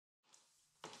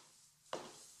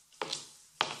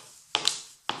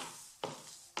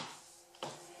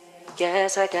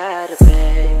Guess I gotta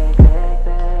beg.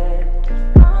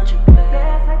 Won't you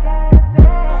beg?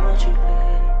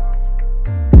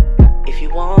 If you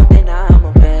want, then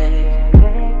I'ma beg.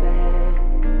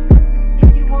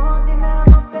 If you want, then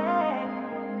I'ma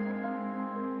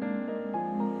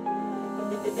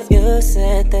beg. You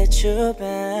said that you've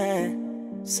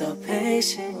been so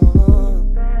patient.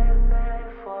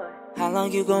 How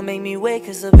long you gon' make me wait?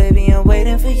 Cause baby, I'm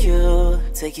waiting for you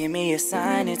to give me a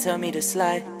sign and tell me to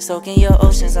slide. Soaking your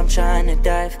oceans, I'm trying to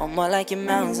dive. Or more like your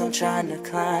mountains, I'm trying to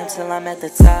climb till I'm at the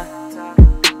top.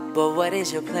 But what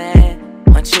is your plan?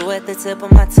 Want you at the tip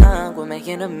of my tongue, we're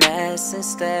making a mess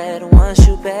instead. Want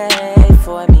you beg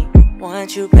for me,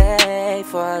 want you beg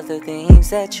for all the things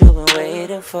that you've been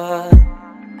waiting for.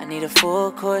 I need a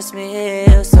full course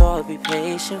meal, so I'll be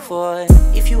patient for it.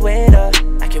 If you wait up,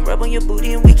 I can rub on your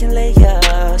booty and we can lay up.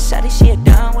 Shawty, she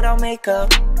down without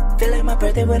makeup. Feel like my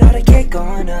birthday without a cake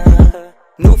on her.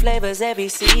 New flavors every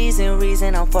season,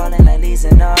 reason I'm falling like leaves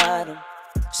in autumn.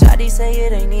 Shawty say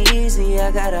it ain't easy, I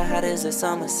got her hot as the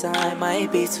summer sun.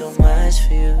 Might be too much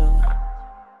for you,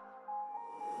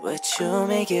 but you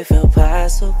make it feel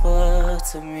possible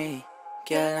to me.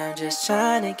 Girl, I'm just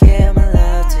trying to get my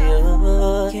love to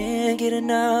you. Can't get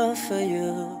enough for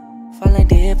you. Falling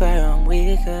deeper, I'm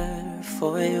weaker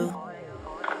for you.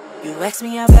 You ask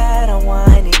me how bad I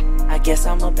want it, I guess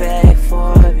I'ma beg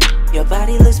for it. Your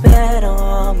body looks better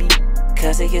on me,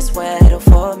 cause it gets wetter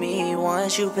for me.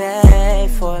 Once you beg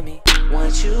for me,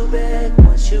 once you beg,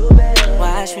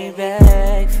 watch me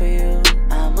beg for you.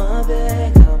 I'ma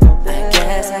beg, I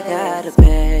guess I gotta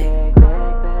beg.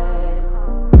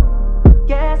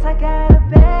 Guess I gotta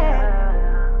beg.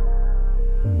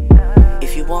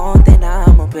 If you want, then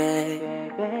I'ma beg.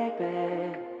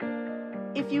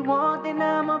 If you want, then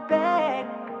I'ma beg.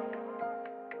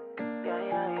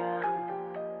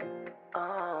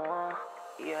 Oh,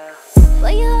 yeah.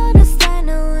 But you understand,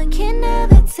 no one can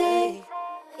ever take.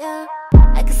 Yeah,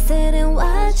 I can sit and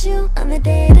watch you on the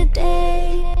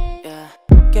day-to-day. Yeah,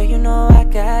 girl, you know I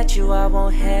got you, I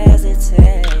won't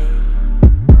hesitate.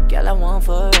 Girl, I want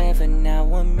forever, now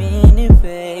 1 minute,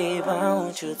 babe. I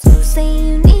want you to say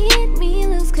you need me,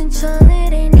 lose control,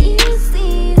 it ain't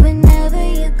easy. Whenever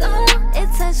you go, it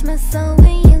touch my soul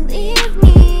when you leave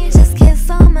me. Just kiss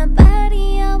on my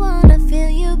body, I wanna feel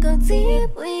you go deep.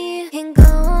 We can go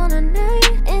on a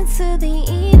night into the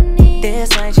evening. This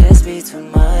might just be too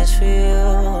much for you,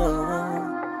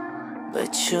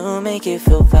 but you make it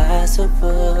feel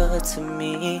possible to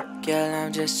me. Girl,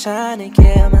 I'm just trying to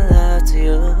get my love to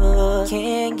you.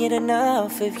 Can't get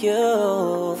enough of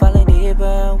you. Falling deeper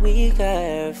and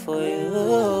weaker for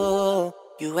you.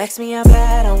 You ask me how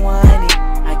bad I want it,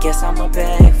 I guess I'ma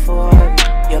beg for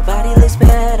it. Your body looks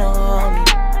better on me,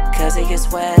 cause it gets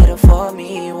wetter for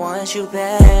me. Once you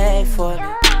beg for me,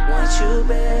 once you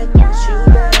beg,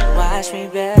 watch me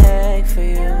beg for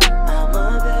you.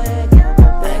 I'ma beg,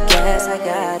 I guess I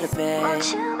gotta beg.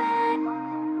 Won't you beg?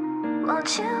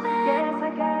 Won't you beg? Yes, I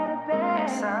gotta beg.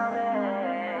 Yes, I'll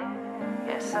beg.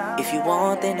 Yes, I'll if you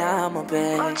want, then I'ma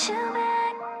beg. Won't you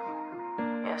beg?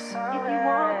 Yes, I'll if you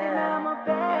want, then I'ma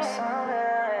beg. Yes, I'll beg.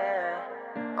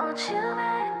 Won't you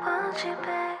beg? Won't you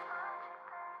beg?